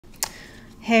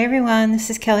Hey everyone, this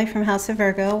is Kelly from House of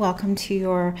Virgo. Welcome to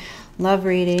your love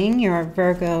reading, your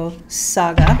Virgo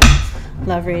saga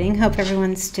love reading. Hope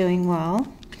everyone's doing well.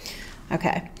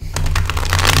 Okay.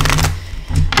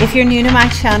 If you're new to my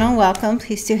channel, welcome.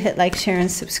 Please do hit like, share,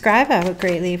 and subscribe. I would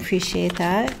greatly appreciate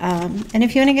that. And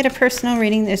if you want to get a personal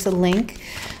reading, there's a link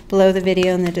below the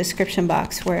video in the description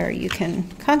box where you can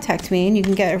contact me and you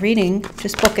can get a reading.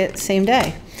 Just book it same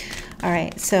day. All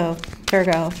right, so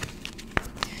Virgo.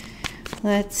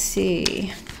 Let's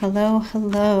see. Hello,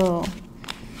 hello.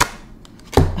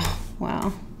 Oh,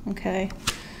 wow. Okay.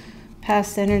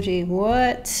 Past energy.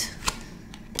 What?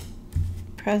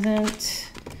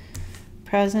 Present.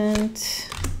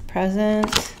 Present.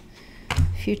 Present.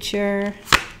 Future.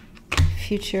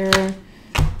 Future.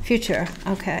 Future.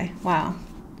 Okay. Wow.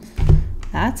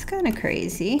 That's kind of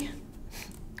crazy.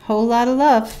 Whole lot of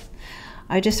love.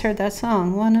 I just heard that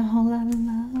song. Want a whole lot of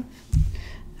love.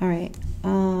 All right.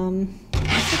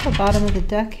 Look at the bottom of the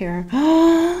deck here.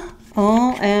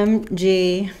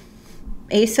 OMG.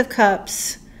 Ace of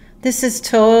Cups. This is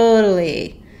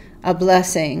totally a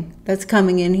blessing that's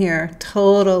coming in here.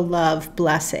 Total love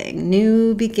blessing.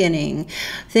 New beginning.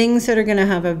 Things that are going to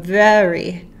have a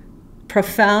very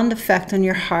profound effect on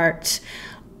your heart.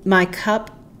 My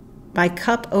cup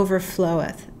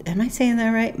overfloweth. Am I saying that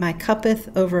right? My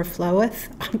cuppeth overfloweth.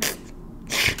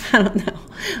 I don't know.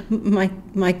 My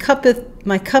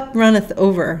cup runneth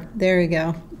over. There we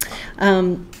go.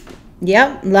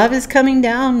 Yep, love is coming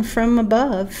down from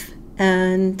above.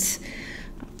 And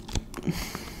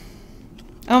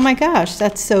oh my gosh,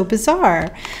 that's so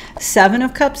bizarre. Seven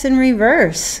of Cups in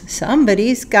reverse.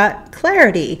 Somebody's got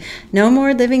clarity. No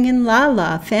more living in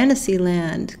la-la, fantasy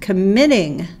land.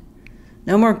 Committing.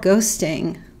 No more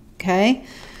ghosting. Okay?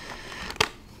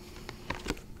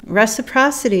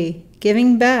 Reciprocity.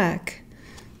 Giving back.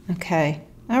 Okay.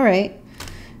 All right.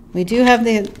 We do have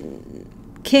the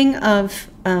King of,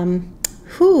 King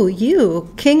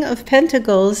of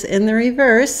Pentacles in the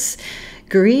reverse.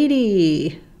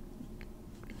 Greedy.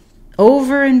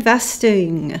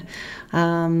 Over-investing.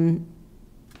 Okay.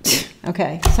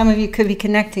 Some of you could be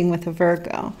connecting with a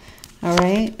Virgo. All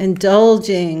right.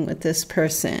 Indulging with this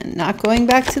person. Not going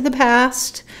back to the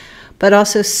past, but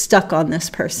also stuck on this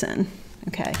person.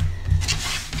 Okay.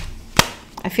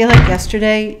 I feel like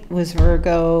yesterday was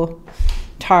Virgo,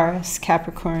 Taurus,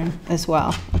 Capricorn as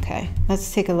well. Okay,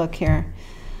 let's take a look here.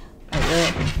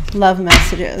 Love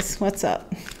messages. What's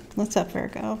up? What's up,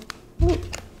 Virgo? Ooh.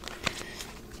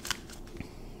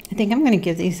 I think I'm going to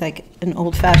give these like an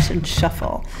old-fashioned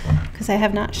shuffle because I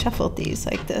have not shuffled these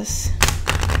like this.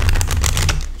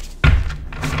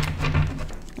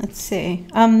 Let's see.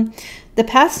 The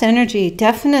past energy,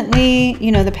 definitely,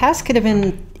 you know, the past could have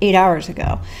been 8 hours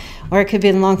ago. Or it could be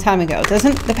a long time ago.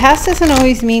 The past doesn't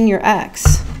always mean your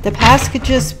ex. The past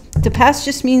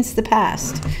just means the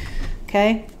past.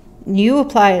 Okay? You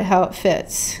apply it how it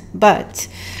fits. But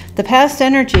the past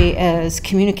energy is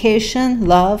communication,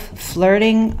 love,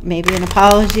 flirting, maybe an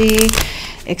apology,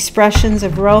 expressions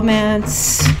of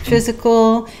romance,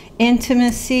 physical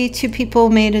intimacy. Two people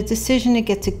made a decision to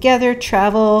get together,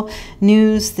 travel,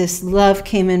 news. This love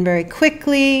came in very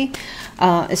quickly.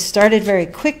 It started very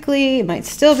quickly. It might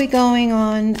still be going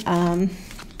on.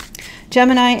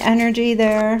 Gemini energy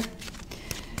there.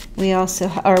 We also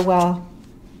are, well,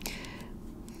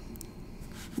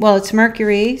 it's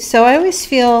Mercury. So I always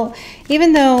feel,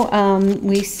 even though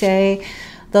we say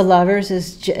the Lovers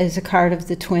is a card of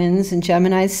the twins and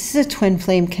Gemini, this is a twin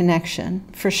flame connection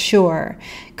for sure.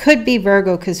 Could be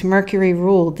Virgo because Mercury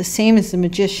ruled, the same as the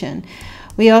Magician.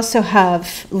 We also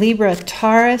have Libra,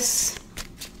 Taurus,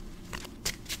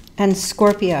 and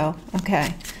Scorpio.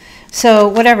 Okay, so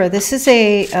whatever, this is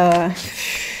a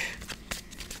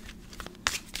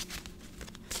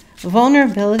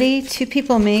vulnerability. Two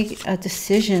people make a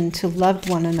decision to love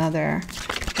one another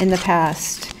in the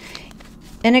past,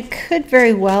 and it could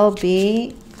very well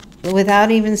be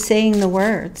without even saying the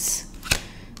words.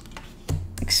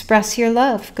 Express your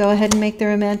love. Go ahead and make the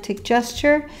romantic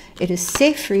gesture. It is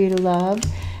safe for you to love.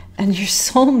 And your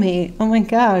soulmate, oh my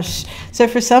gosh. So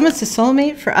for some it's a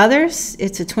soulmate, for others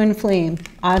it's a twin flame.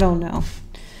 I don't know.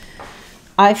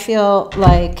 I feel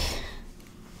like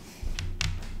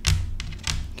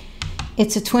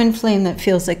it's a twin flame that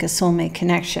feels like a soulmate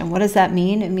connection. What does that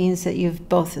mean? It means that you've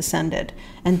both ascended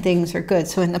and things are good.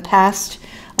 So in the past,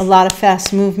 a lot of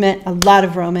fast movement, a lot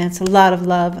of romance, a lot of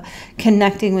love,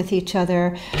 connecting with each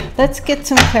other. Let's get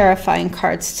some clarifying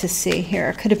cards to see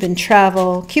here. Could have been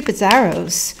travel, Cupid's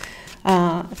arrows,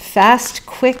 fast,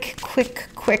 quick, quick,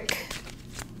 quick.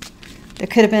 There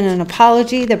could have been an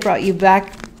apology that brought you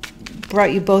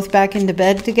both back into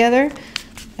bed together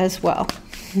as well.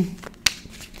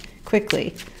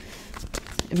 quickly.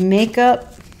 Break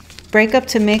up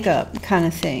to make up kind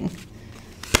of thing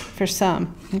for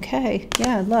some. Okay,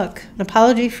 yeah, look, an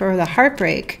apology for the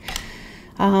heartbreak.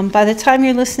 By the time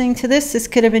you're listening to this, this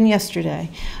could have been yesterday.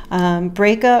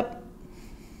 Breakup,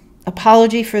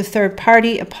 apology for the third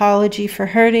party, apology for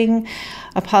hurting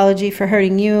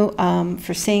you,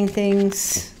 for saying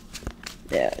things.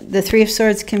 The Three of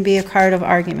Swords can be a card of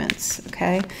arguments,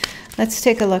 okay? Let's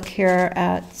take a look here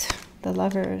at the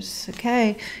Lovers,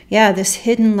 okay? Yeah, this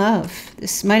hidden love.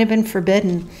 This might have been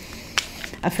forbidden.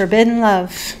 A forbidden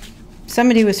love.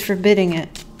 Somebody was forbidding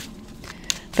it.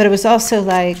 But it was also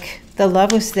like the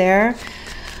love was there.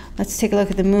 Let's take a look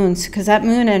at the moons, because that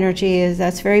moon energy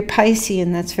that's very Pisces,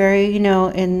 and that's very, you know,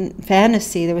 in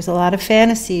fantasy. There was a lot of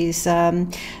fantasies.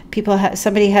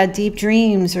 Somebody had deep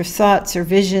dreams or thoughts or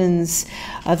visions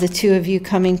of the two of you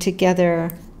coming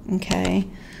together. Okay,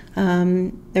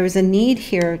 there was a need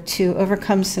here to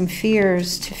overcome some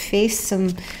fears, to face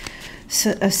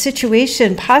a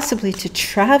situation, possibly to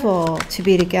travel, to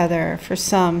be together for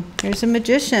some. There's a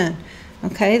Magician.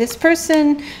 Okay, this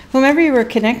person, whomever you were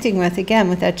connecting with, again,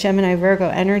 with that Gemini Virgo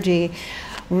energy,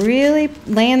 really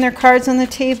laying their cards on the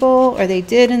table, or they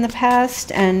did in the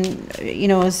past, and, you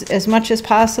know, as much as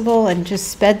possible, and just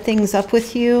sped things up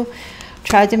with you,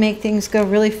 tried to make things go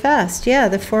really fast. Yeah,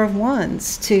 the Four of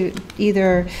Wands, to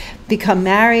either become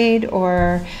married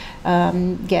or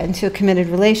get into a committed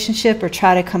relationship, or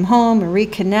try to come home or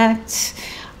reconnect,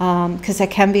 because that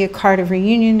can be a card of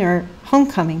reunion or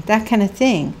homecoming, that kind of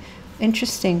thing.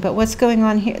 Interesting, but what's going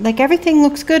on here? Like, everything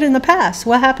looks good in the past.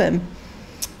 What happened?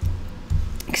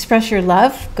 Express your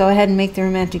love. Go ahead and make the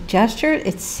romantic gesture.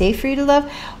 It's safe for you to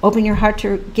love. Open your heart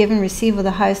to give and receive with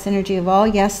the highest energy of all.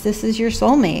 Yes, this is your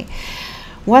soulmate.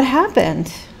 What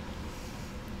happened?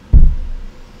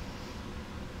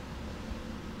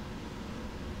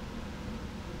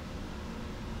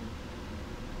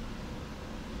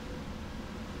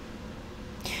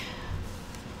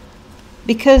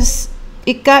 Because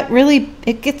it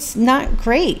gets not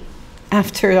great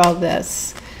after all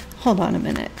this. Hold on a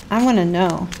minute. I want to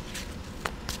know.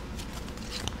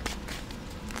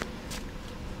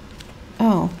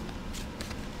 Oh.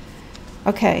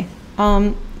 Okay.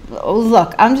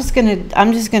 Look, I'm just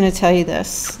gonna tell you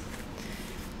this.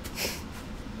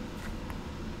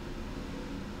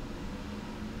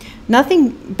 Nothing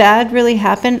bad really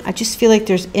happened. I just feel like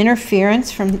there's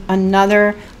interference from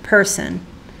another person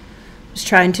who's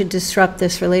trying to disrupt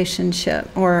this relationship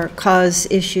or cause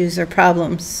issues or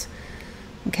problems.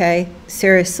 Okay?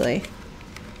 Seriously.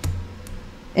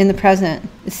 In the present.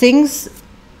 Things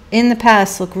in the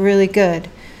past look really good.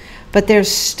 But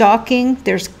there's stalking,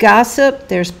 there's gossip,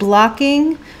 there's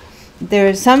blocking.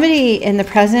 There's somebody in the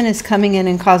present is coming in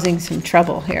and causing some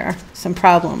trouble here, some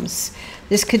problems.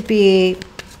 This could be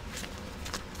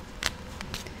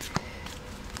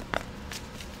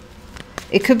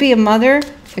a mother.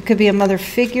 It could be a mother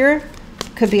figure.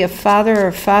 It could be a father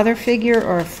or father figure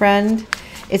or a friend.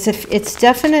 It's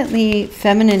definitely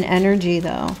feminine energy,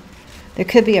 though. There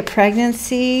could be a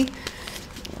pregnancy.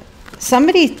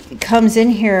 Somebody comes in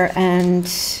here and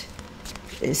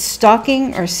is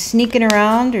stalking or sneaking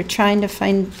around or trying to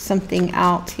find something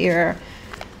out here.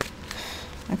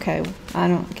 Okay, I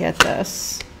don't get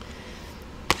this.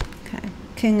 Okay,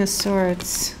 King of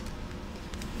Swords.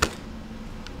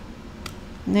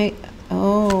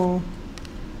 Oh.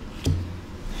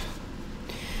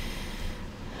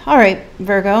 All right,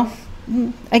 Virgo.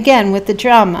 Again, with the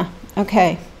drama.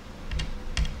 Okay.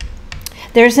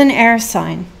 There's an air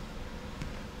sign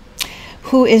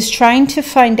who is trying to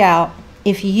find out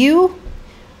if you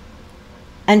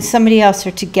and somebody else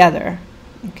are together.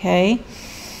 Okay?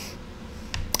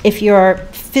 If you're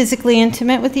physically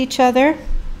intimate with each other,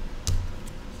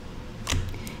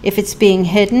 if it's being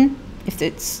hidden, if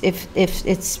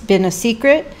it's been a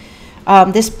secret.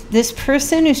 This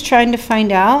person who's trying to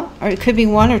find out, or it could be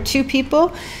one or two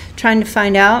people trying to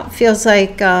find out, feels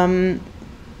like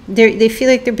they feel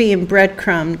like they're being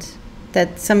breadcrumbed,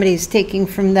 that somebody's taking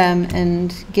from them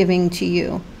and giving to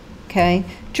you. Okay,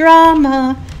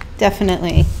 drama,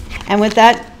 definitely. And with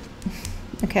that,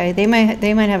 okay, they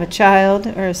might have a child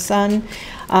or a son,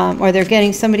 or they're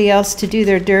getting somebody else to do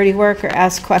their dirty work or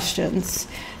ask questions.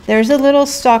 There's a little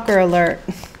stalker alert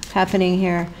happening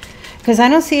here, because I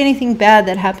don't see anything bad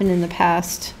that happened in the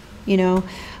past, you know,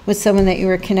 with someone that you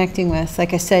were connecting with.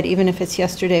 Like I said, even if it's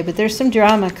yesterday, but there's some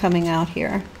drama coming out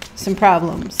here, some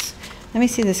problems. Let me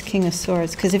see this King of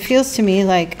Swords, because it feels to me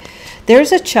like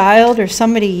there's a child or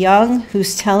somebody young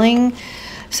who's telling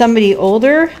somebody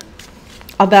older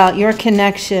about your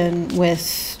connection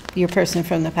with your person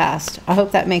from the past. I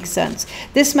hope that makes sense.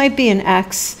 This might be an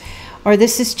ex, or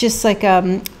this is just like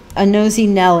a nosy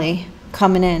Nelly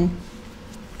coming in.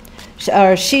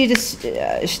 Or he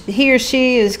or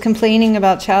she is complaining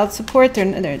about child support,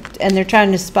 and they're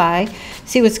trying to spy,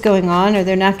 see what's going on, or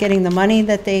they're not getting the money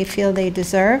that they feel they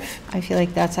deserve. I feel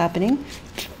like that's happening.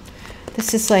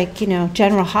 This is like, you know,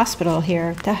 General Hospital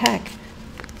here. What the heck?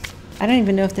 I don't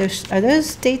even know if are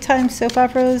those daytime soap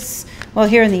operas? Well,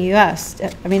 here in the U.S.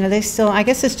 I mean, are they still? I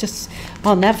guess it's just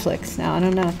on Netflix now. I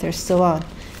don't know if they're still on.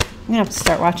 I'm gonna have to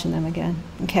start watching them again.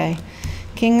 Okay,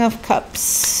 King of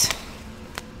Cups.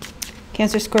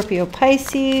 Cancer, Scorpio,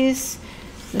 Pisces,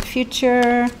 the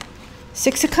future.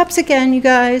 Six of Cups again, you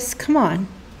guys. Come on.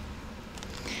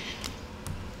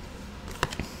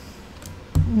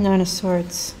 Nine of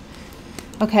Swords.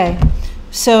 Okay,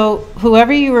 so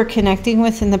whoever you were connecting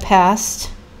with in the past,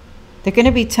 they're going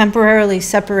to be temporarily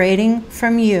separating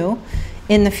from you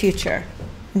in the future.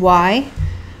 Why?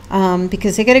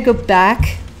 Because they got to go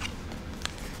back.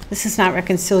 This is not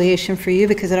reconciliation for you,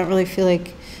 because I don't really feel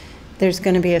like there's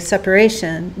going to be a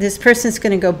separation. This person's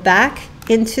going to go back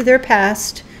into their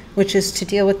past, which is to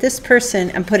deal with this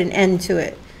person and put an end to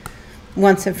it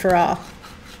once and for all.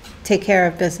 Take care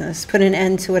of business. Put an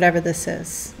end to whatever this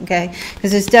is, okay?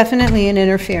 Because there's definitely an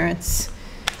interference.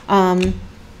 And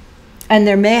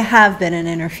there may have been an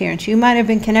interference. You might have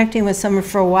been connecting with someone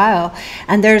for a while,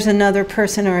 and there's another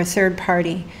person or a third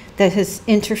party that has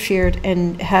interfered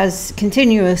and has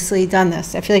continuously done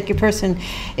this. I feel like your person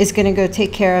is going to go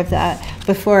take care of that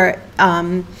before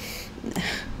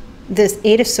this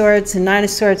 8 of Swords and 9 of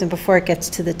Swords, and before it gets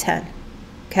to the 10,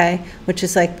 okay? Which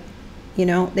is like, you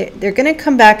know, they're going to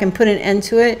come back and put an end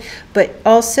to it, but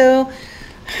also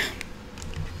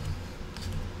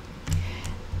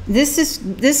this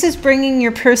is bringing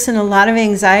your person a lot of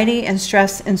anxiety and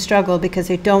stress and struggle, because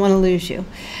they don't want to lose you.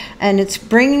 And it's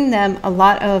bringing them a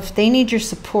lot of, they need your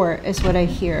support is what I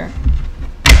hear.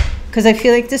 Because I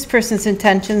feel like this person's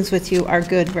intentions with you are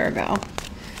good, Virgo.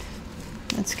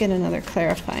 Let's get another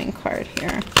clarifying card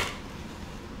here.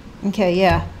 Okay,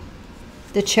 yeah.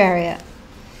 The Chariot.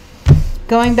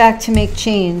 Going back to make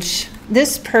change.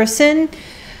 This person,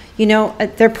 you know,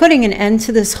 they're putting an end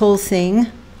to this whole thing.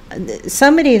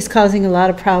 Somebody is causing a lot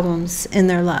of problems in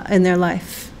their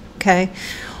life, okay?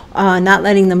 Not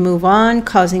letting them move on,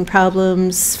 causing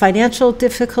problems, financial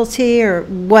difficulty, or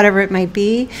whatever it might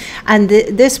be. And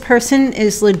this person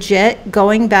is legit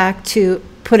going back to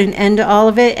put an end to all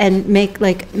of it and make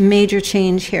like major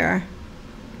change here.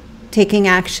 Taking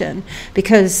action,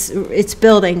 because it's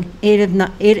building 8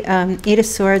 of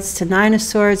Swords to 9 of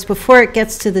Swords before it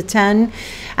gets to the 10,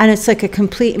 and it's like a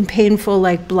complete and painful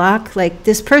like block. Like,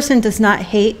 this person does not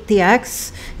hate the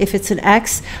ex if it's an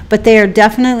ex, but they are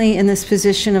definitely in this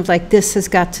position of like, this has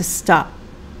got to stop,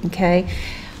 okay?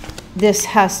 This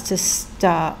has to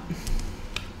stop.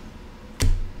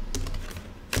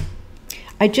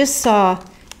 I just saw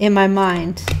in my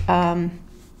mind,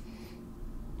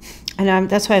 and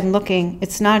that's why I'm looking.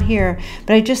 It's not here.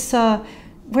 But I just saw,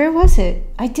 where was it?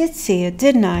 I did see it,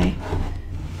 didn't I?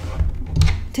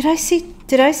 Did I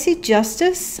see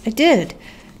justice? I did.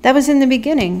 That was in the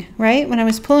beginning, right? When I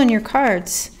was pulling your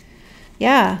cards.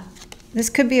 Yeah. This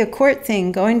could be a court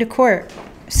thing, going to court,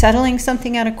 settling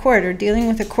something out of court, or dealing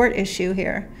with a court issue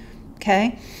here.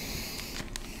 Okay?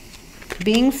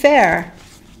 Being fair.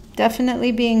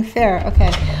 Definitely being fair.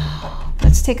 Okay.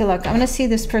 Let's take a look. I'm going to see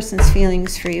this person's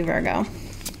feelings for you, Virgo.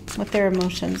 What their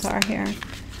emotions are here.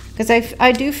 Because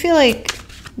I do feel like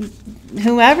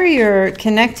whoever you're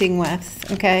connecting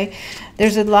with, okay,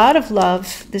 there's a lot of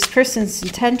love. This person's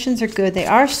intentions are good. They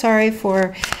are sorry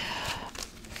for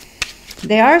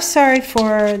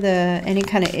any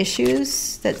kind of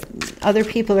issues that other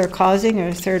people are causing, or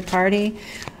a third party.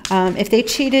 If they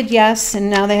cheated, yes, and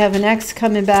now they have an ex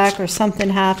coming back, or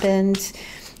something happened.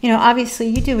 You know, obviously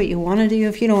you do what you want to do.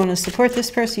 If you don't want to support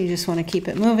this person, you just want to keep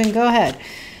it moving, go ahead.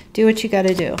 Do what you got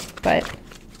to do. But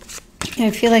I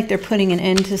feel like they're putting an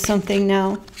end to something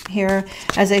now here.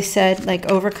 As I said, like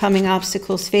overcoming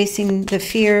obstacles, facing the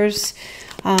fears,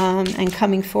 and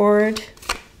coming forward.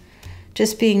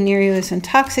 Just being near you is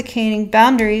intoxicating.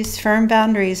 Boundaries, firm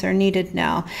boundaries are needed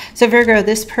now. So Virgo,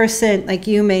 this person, like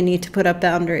you, may need to put up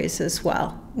boundaries as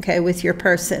well, okay, with your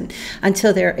person,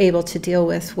 until they're able to deal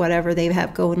with whatever they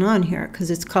have going on here,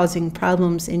 because it's causing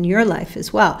problems in your life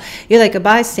as well. You're like a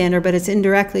bystander, but it's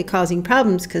indirectly causing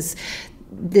problems, because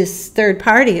this third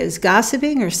party is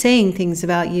gossiping or saying things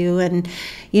about you, and,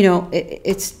 you know,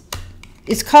 it's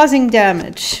causing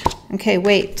damage. Okay,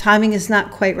 wait, timing is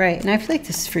not quite right. And I feel like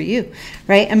this is for you,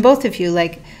 right? And both of you,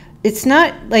 like, it's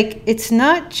not like, it's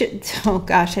not, oh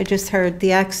gosh, I just heard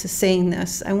the ex is saying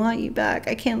this. I want you back.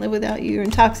 I can't live without you. You're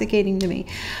intoxicating to me.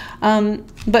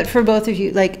 But for both of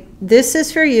you, like, this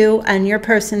is for you, and your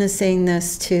person is saying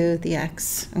this to the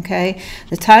ex, okay?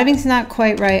 The timing's not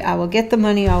quite right. I will get the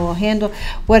money. I will handle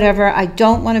whatever. I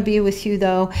don't want to be with you,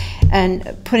 though,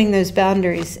 and putting those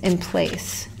boundaries in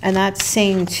place. And that's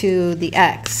saying to the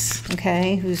ex,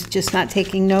 okay, who's just not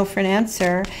taking no for an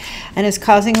answer and is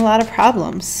causing a lot of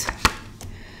problems.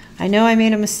 I know I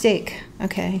made a mistake.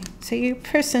 Okay, so your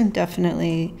person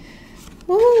definitely...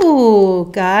 Ooh,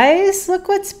 guys, look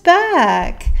what's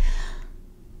back.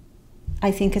 I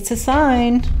think it's a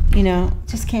sign, you know,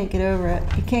 just can't get over it.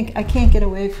 I can't get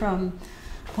away from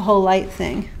the whole light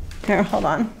thing. Here, hold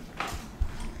on.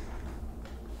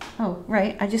 Oh,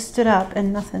 right, I just stood up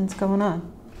and nothing's going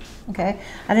on. Okay,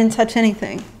 I didn't touch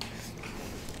anything.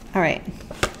 All right.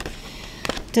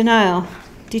 Denial.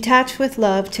 Detach with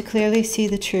love to clearly see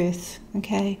the truth.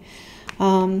 Okay.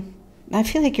 I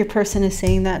feel like your person is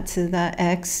saying that to that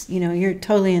ex. You know, you're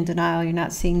totally in denial. You're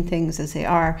not seeing things as they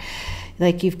are.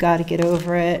 Like, you've got to get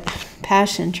over it.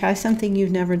 Passion. Try something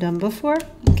you've never done before.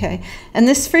 Okay. And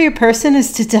this for your person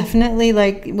is to definitely,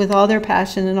 like, with all their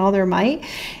passion and all their might,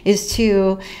 is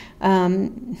to...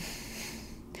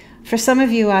 for some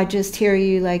of you, I just hear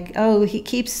you like, oh, he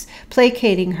keeps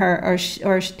placating her,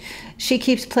 or she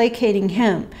keeps placating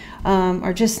him,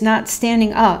 or just not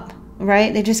standing up,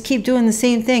 right? They just keep doing the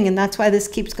same thing, and that's why this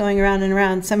keeps going around and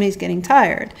around. Somebody's getting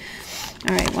tired.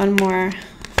 All right, one more.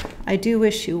 I do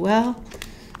wish you well.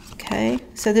 Okay,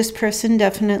 so this person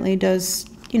definitely does,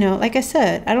 you know, like I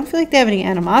said, I don't feel like they have any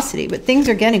animosity, but things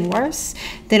are getting worse.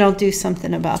 They don't do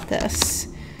something about this.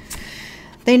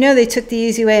 They know they took the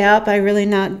easy way out by really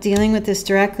not dealing with this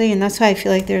directly, and that's why I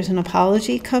feel like there's an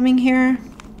apology coming here.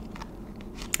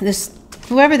 This,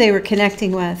 whoever they were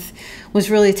connecting with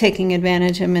was really taking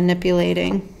advantage and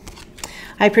manipulating.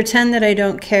 I pretend that I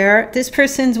don't care. This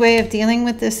person's way of dealing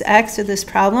with this ex or this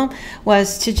problem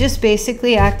was to just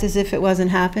basically act as if it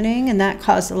wasn't happening, and that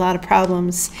caused a lot of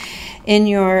problems in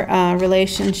your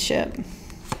relationship.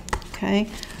 Okay.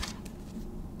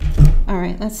 All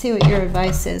right, let's see what your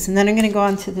advice is. And then I'm going to go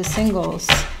on to the singles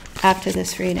after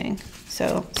this reading.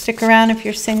 So stick around if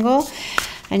you're single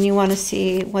and you want to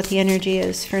see what the energy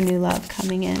is for new love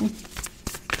coming in.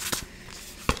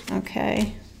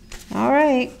 Okay. All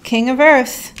right, King of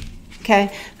Earth.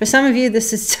 Okay, for some of you,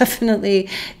 this is definitely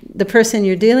the person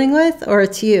you're dealing with, or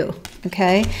it's you.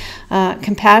 Okay,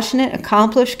 compassionate,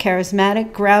 accomplished,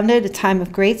 charismatic, grounded, a time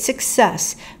of great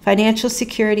success, financial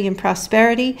security and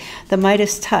prosperity, the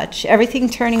Midas touch, everything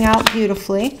turning out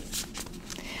beautifully,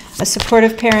 a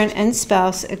supportive parent and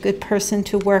spouse, a good person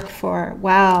to work for.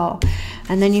 Wow.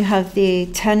 And then you have the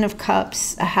 10 of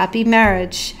Cups, a happy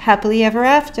marriage, happily ever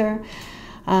after,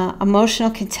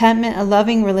 emotional contentment, a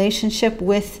loving relationship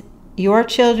with your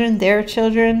children, their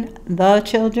children, the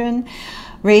children,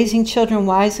 raising children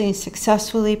wisely and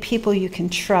successfully, people you can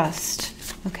trust.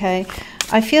 Okay,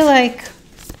 I feel like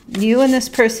you and this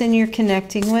person you're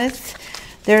connecting with,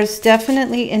 there's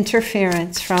definitely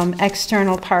interference from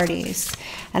external parties,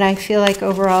 and I feel like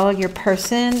overall your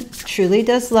person truly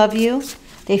does love you.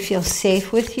 They feel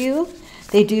safe with you.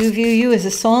 They do view you as a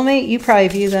soulmate. You probably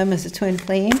view them as a twin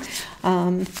flame,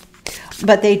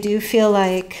 but they do feel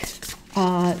like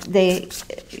they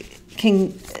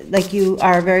can, like, you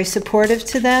are very supportive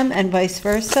to them, and vice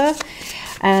versa.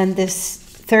 And this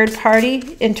third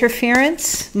party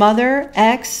interference, mother,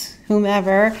 ex,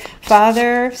 whomever,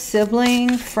 father,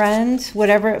 sibling, friend,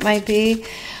 whatever it might be,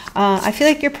 I feel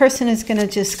like your person is going to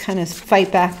just kind of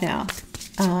fight back now,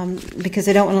 because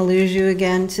they don't want to lose you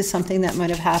again to something that might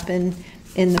have happened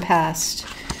in the past.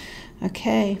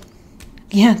 Okay,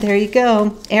 yeah, there you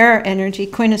go. Air energy,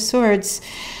 Queen of Swords.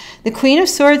 The Queen of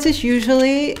Swords is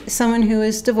usually someone who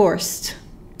is divorced.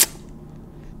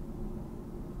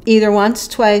 Either once,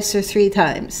 twice, or 3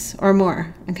 times, or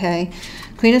more, okay?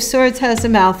 Queen of Swords has a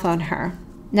mouth on her.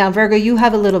 Now, Virgo, you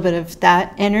have a little bit of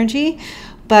that energy,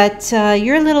 but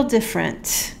you're a little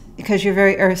different because you're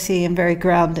very earthy and very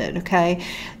grounded, okay?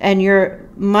 And you're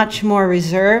much more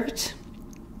reserved,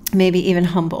 maybe even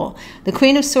humble. The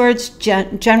Queen of Swords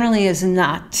generally is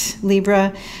not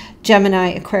Libra, Gemini,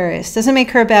 Aquarius. Doesn't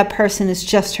make her a bad person. It's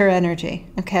just her energy,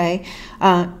 okay?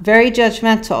 Very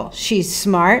judgmental. She's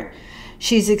smart.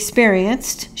 She's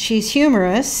experienced. She's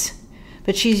humorous.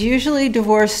 But she's usually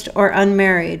divorced or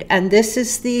unmarried. And this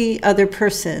is the other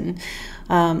person,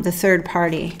 the third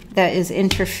party, that is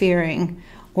interfering,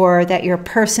 or that your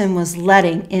person was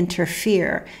letting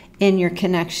interfere in your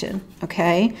connection,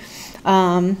 okay?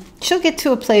 She'll get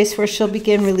to a place where she'll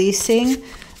begin releasing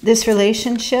this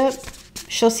relationship.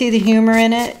 she'll see the humor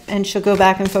in it, and she'll go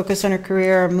back and focus on her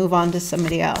career or move on to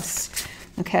somebody else.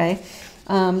 Okay?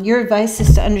 Your advice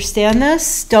is to understand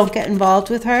this. Don't get involved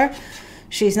with her.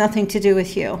 She's nothing to do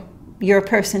with you. Your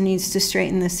person needs to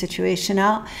straighten this situation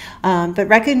out. But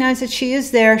recognize that she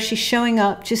is there. She's showing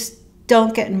up. Just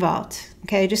don't get involved.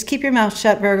 Okay, just keep your mouth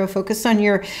shut, Virgo. Focus on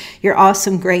your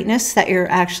awesome greatness that you're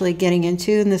actually getting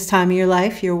into in this time of your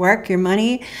life, your work, your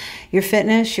money, your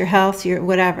fitness, your health, your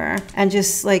whatever. And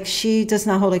just like, she does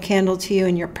not hold a candle to you,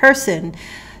 and your person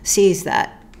sees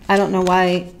that. I don't know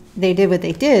why they did what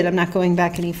they did. I'm not going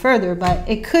back any further, but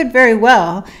it could very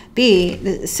well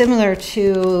be similar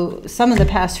to some of the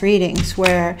past readings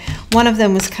where one of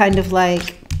them was kind of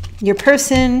like your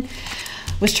person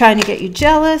was trying to get you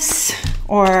jealous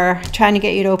or trying to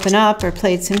get you to open up or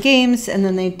played some games, and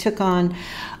then they took on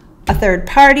a third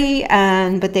party,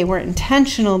 but they weren't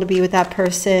intentional to be with that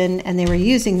person, and they were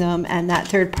using them, and that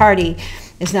third party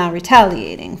is now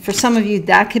retaliating. For some of you,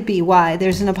 that could be why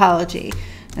there's an apology.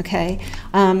 Okay,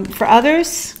 for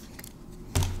others,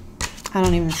 I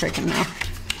don't even freaking know.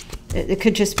 It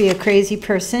could just be a crazy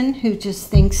person who just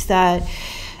thinks that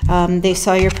they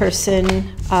saw your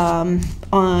person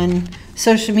on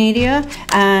social media,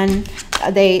 and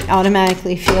they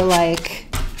automatically feel like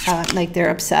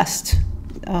they're obsessed.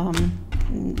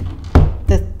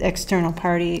 The external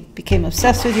party became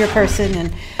obsessed with your person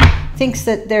and thinks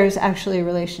that there's actually a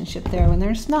relationship there when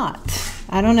there's not.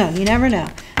 I don't know. You never know.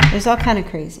 There's all kind of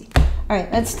crazy. All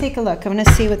right, let's take a look. I'm going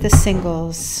to see what the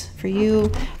singles for you.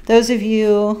 Those of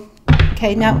you,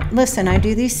 okay, now listen, I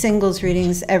do these singles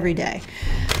readings every day.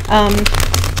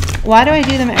 Why do I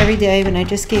do them every day when I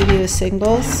just gave you a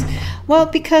singles? Well,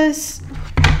 because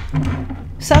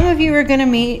some of you are going to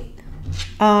meet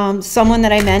someone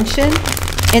that I mentioned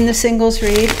in the singles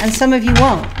read, and some of you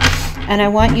won't. And I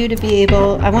want you to be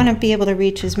able, I want to be able to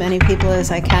reach as many people as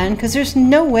I can, because there's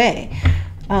no way,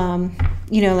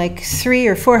 you know, like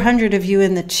 300 or 400 of you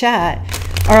in the chat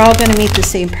are all going to meet the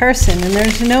same person. And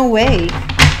there's no way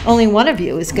only one of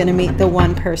you is going to meet the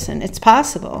one person. It's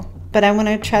possible, but I want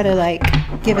to try to like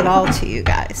give it all to you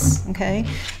guys. Okay.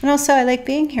 And also I like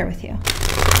being here with you.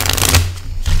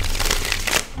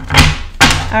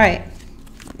 All right,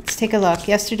 let's take a look.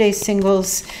 Yesterday's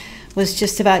singles was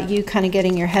just about you kind of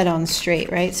getting your head on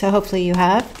straight, right? So hopefully you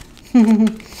have.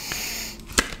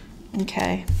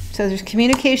 Okay, so there's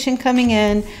communication coming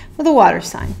in with a water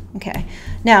sign. Okay,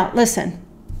 now listen.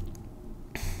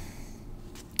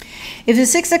 If the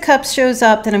Six of Cups shows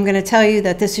up, then I'm going to tell you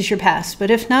that this is your past. But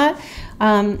if not,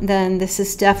 then this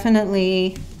is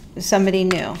definitely somebody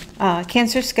new.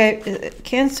 Cancer,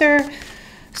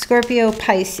 Scorpio,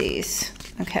 Pisces.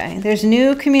 Okay, there's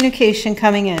new communication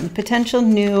coming in, potential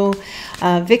new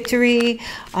victory,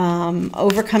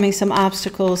 overcoming some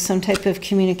obstacles, some type of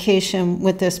communication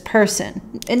with this person.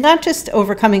 And not just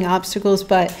overcoming obstacles,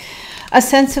 but a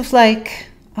sense of like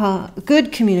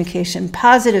good communication,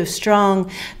 positive, strong,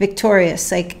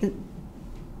 victorious. Like,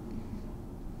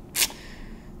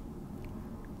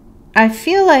 I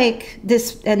feel like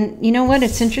this, and you know what,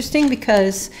 it's interesting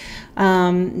because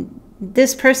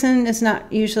this person is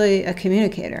not usually a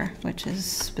communicator, which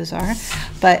is bizarre,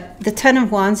 but the Ten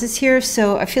of Wands is here,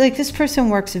 so I feel like this person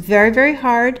works very, very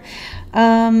hard.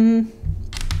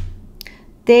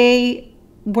 They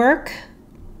work,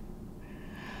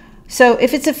 so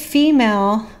if it's a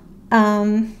female,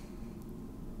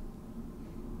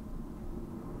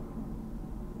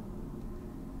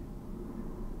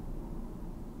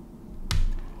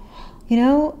 you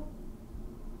know,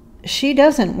 she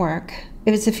doesn't work.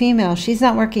 If it's a female, she's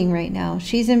not working right now.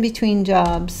 She's in between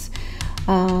jobs.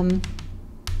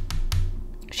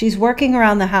 She's working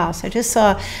around the house. I just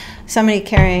saw somebody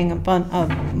carrying a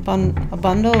bundle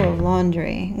of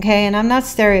laundry. Okay, and I'm not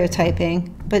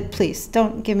stereotyping, but please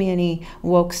don't give me any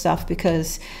woke stuff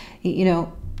because, you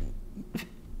know,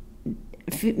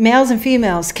 males and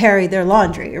females carry their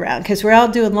laundry around because we're all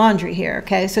doing laundry here,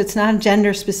 okay? So it's not a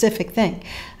gender-specific thing,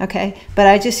 okay? But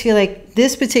I just feel like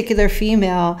this particular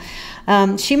female,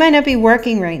 she might not be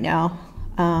working right now.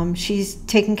 She's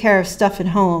taking care of stuff at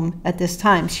home at this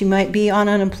time. She might be on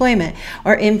unemployment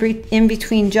or in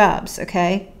between jobs,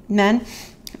 okay? Men,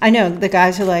 I know the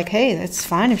guys are like, hey, that's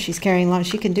fine if she's carrying laundry.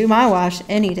 She can do my wash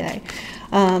any day.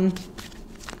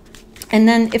 And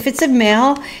then if it's a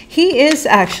male, he is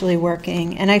actually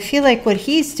working. And I feel like what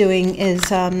he's doing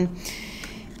is,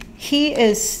 he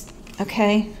is,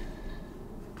 okay,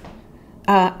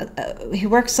 he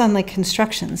works on like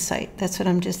construction site. That's what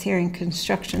I'm just hearing,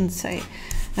 construction site.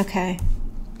 Okay,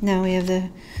 now we have the,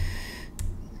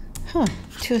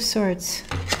 Two of Swords.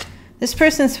 This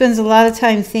person spends a lot of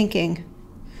time thinking.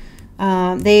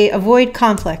 They avoid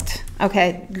conflict.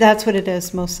 Okay, that's what it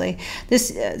is mostly.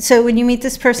 So when you meet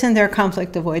this person, they're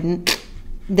conflict avoidant.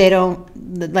 They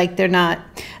don't, like, they're not,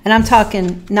 and I'm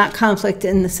talking not conflict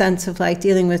in the sense of like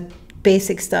dealing with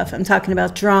basic stuff. I'm talking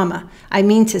about drama. I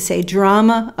mean to say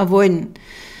drama avoidant.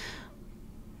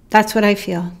 That's what I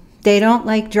feel. They don't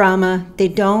like drama. They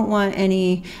don't want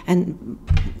any, and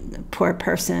poor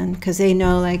person, because they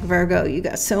know, like, Virgo, you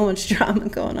got so much drama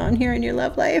going on here in your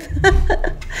love life.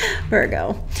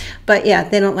 Virgo. But yeah,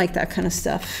 they don't like that kind of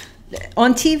stuff.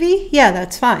 On TV, yeah,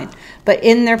 that's fine. But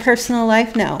in their personal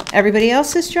life, no. Everybody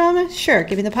else's drama, sure,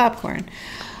 give me the popcorn.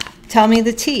 Tell me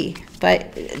the tea.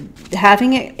 But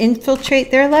having it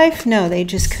infiltrate their life, no, they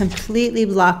just completely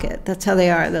block it. That's how they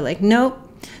are. They're like, nope.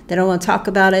 They don't want to talk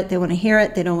about it. They want to hear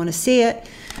it. They don't want to see it.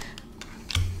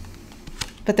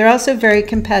 But they're also very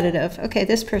competitive. Okay,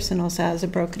 this person also has a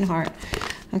broken heart.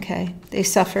 Okay, they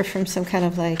suffer from some kind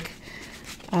of like,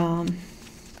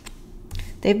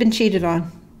 they've been cheated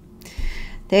on.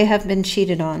 They have been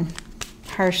cheated on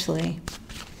harshly.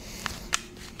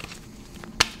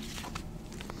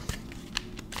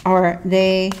 Or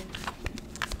they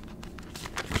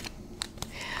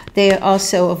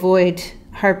also avoid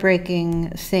heartbreaking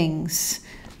things,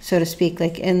 so to speak,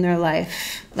 like in their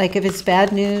life. Like if it's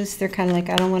bad news, they're kind of like,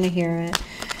 I don't want to hear it.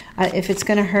 If it's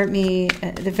going to hurt me,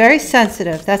 they're very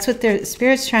sensitive. That's what their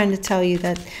spirit's trying to tell you,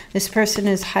 that this person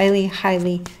is highly,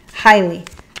 highly, highly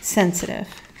sensitive.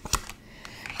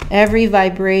 Every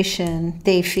vibration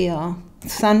they feel.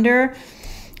 Thunder,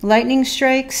 lightning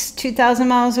strikes 2,000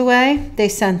 miles away, they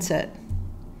sense it.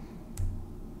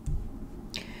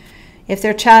 If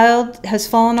their child has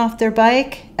fallen off their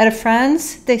bike at a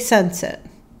friend's, they sense it.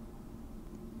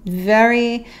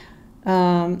 Very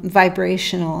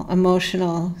vibrational,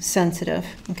 emotional, sensitive,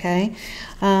 okay?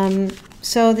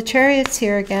 So the Chariot's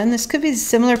here again. This could be a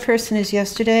similar person as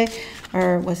yesterday,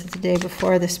 or was it the day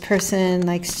before? This person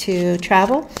likes to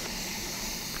travel,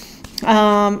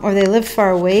 or they live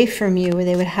far away from you, where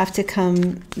they would have to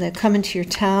they come into your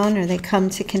town, or they come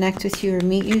to connect with you or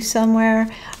meet you somewhere.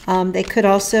 They could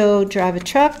also drive a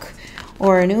truck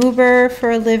or an Uber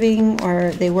for a living,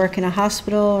 or they work in a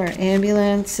hospital or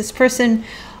ambulance. This person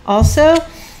also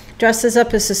dresses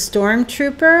up as a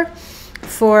stormtrooper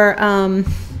for,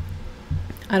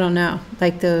 I don't know,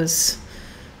 like those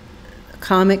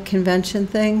comic convention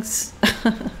things.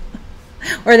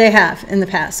 Or they have in the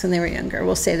past when they were younger.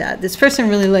 We'll say that. This person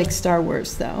really likes Star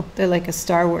Wars, though. They're like a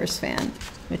Star Wars fan,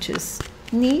 which is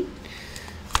neat.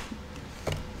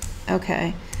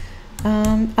 Okay.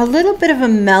 A little bit of a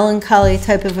melancholy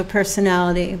type of a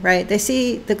personality, right? They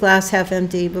see the glass half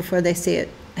empty before they see it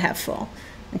half full.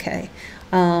 Okay.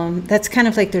 That's kind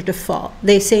of like their default.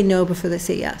 They say no before they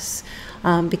say yes,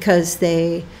 because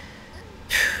they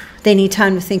need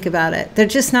time to think about it. They're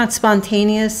just not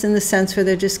spontaneous in the sense where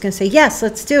they're just going to say, yes,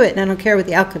 let's do it, and I don't care what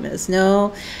the outcome is.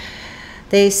 No,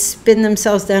 they spin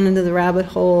themselves down into the rabbit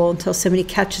hole until somebody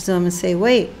catches them and say,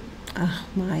 wait, oh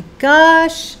my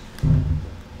gosh,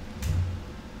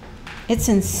 it's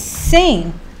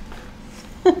insane.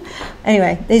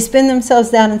 Anyway, they spin themselves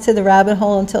down into the rabbit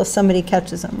hole until somebody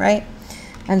catches them, right?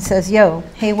 And says, yo,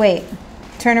 hey, wait,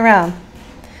 turn around.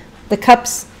 The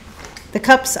cups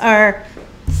are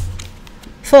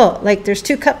full. Like there's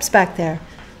 2 cups back there.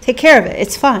 Take care of it.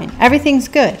 It's fine. Everything's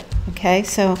good. Okay,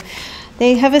 so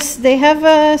they have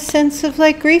a sense of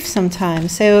like grief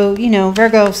sometimes. So, you know,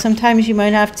 Virgo, sometimes you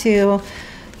might have to,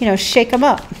 you know, shake them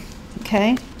up.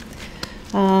 Okay,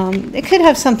 it could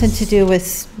have something to do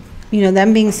with, you know,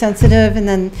 them being sensitive and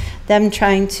then them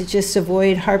trying to just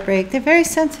avoid heartbreak. They're very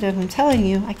sensitive, I'm telling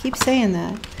you. I keep saying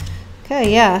that.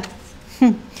 Okay, yeah.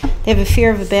 They have a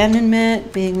fear of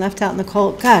abandonment, being left out in the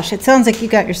cold. Gosh, it sounds like you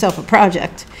got yourself a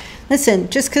project. Listen,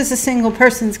 just because a single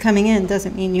person's coming in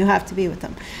doesn't mean you have to be with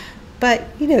them. But,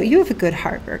 you know, you have a good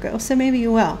heart, Virgo, so maybe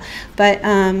you will. But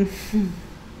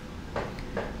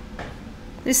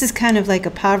this is kind of like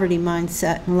a poverty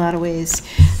mindset in a lot of ways.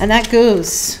 And that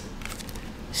goes,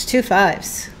 it's 2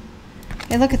 5s.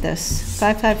 Hey, look at this,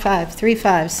 5 5 5, 3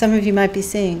 5s. Some of you might be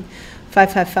seeing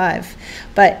 5 5 5.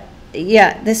 But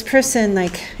yeah, this person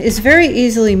like is very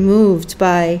easily moved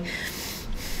by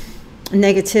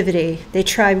negativity. They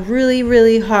try really,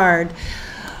 really hard.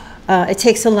 It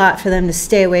takes a lot for them to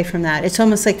stay away from that. It's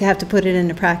almost like they have to put it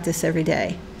into practice every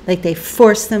day. Like they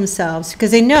force themselves,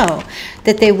 because they know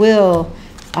that they will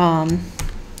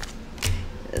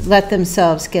let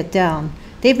themselves get down.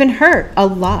 They've been hurt a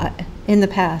lot in the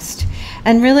past.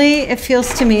 And really, it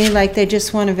feels to me like they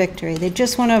just want a victory. They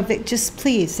just want to, just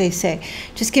please, they say,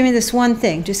 just give me this one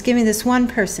thing. Just give me this one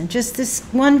person. Just this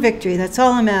one victory. That's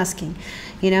all I'm asking,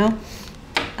 you know?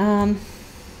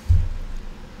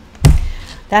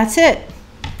 that's it.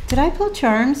 Did I pull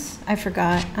charms? I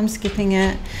forgot. I'm skipping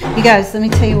it. You guys, let me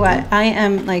tell you what. I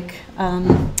am like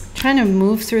trying to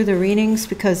move through the readings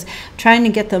because I'm trying to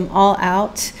get them all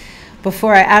out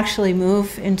before I actually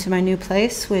move into my new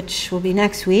place, which will be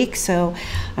next week. So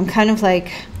I'm kind of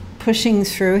like pushing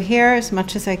through here as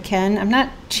much as I can. I'm not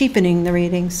cheapening the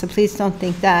readings, so please don't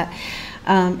think that.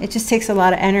 It just takes a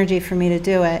lot of energy for me to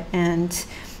do it. And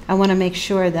I want to make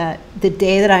sure that the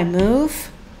day that I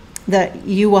move, that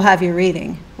you will have your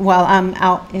reading while I'm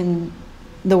out in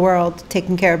the world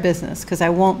taking care of business, because I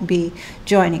won't be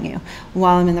joining you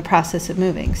while I'm in the process of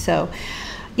moving. So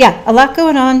yeah, a lot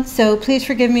going on. So please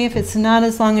forgive me if it's not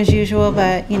as long as usual,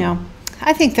 but you know,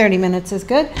 I think 30 minutes is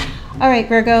good. All right,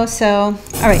 Virgo. So,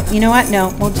 all right, you know what?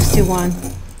 No, we'll just do one.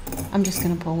 I'm just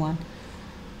going to pull one.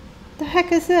 The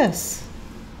heck is this?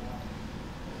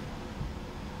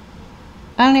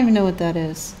 I don't even know what that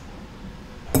is.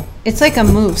 It's like a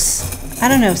moose. I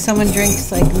don't know if someone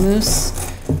drinks like moose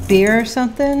beer or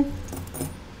something.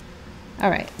 All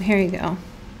right, here you go.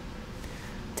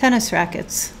 Tennis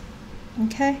rackets.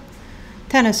 Okay,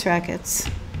 tennis rackets.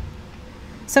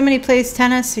 Somebody plays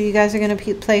tennis, so you guys are going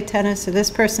to play tennis, or this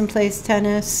person plays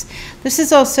tennis. This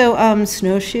is also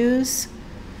snowshoes.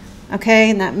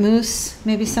 Okay, and that moose,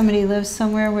 maybe somebody lives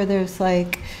somewhere where there's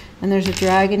like, and there's a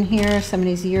dragon here,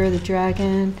 somebody's Year of the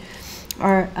Dragon.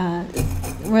 Or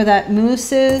where that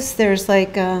moose is, there's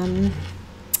like Enter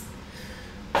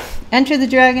the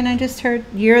Dragon, I just heard.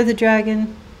 Year of the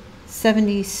Dragon,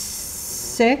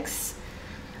 76,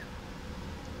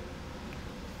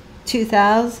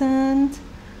 2000,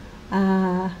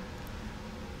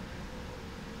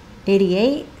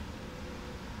 88,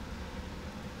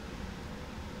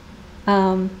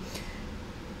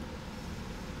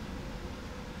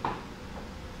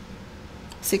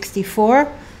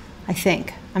 64. I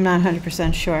think. I'm not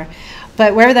 100% sure.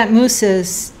 But where that moose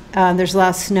is, there's a lot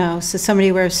of snow. So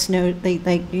somebody wears snow,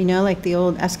 like, you know, like the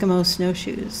old Eskimo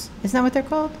snowshoes. Isn't that what they're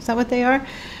called? Is that what they are?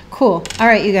 Cool. All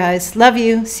right, you guys. Love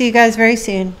you. See you guys very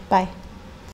soon. Bye.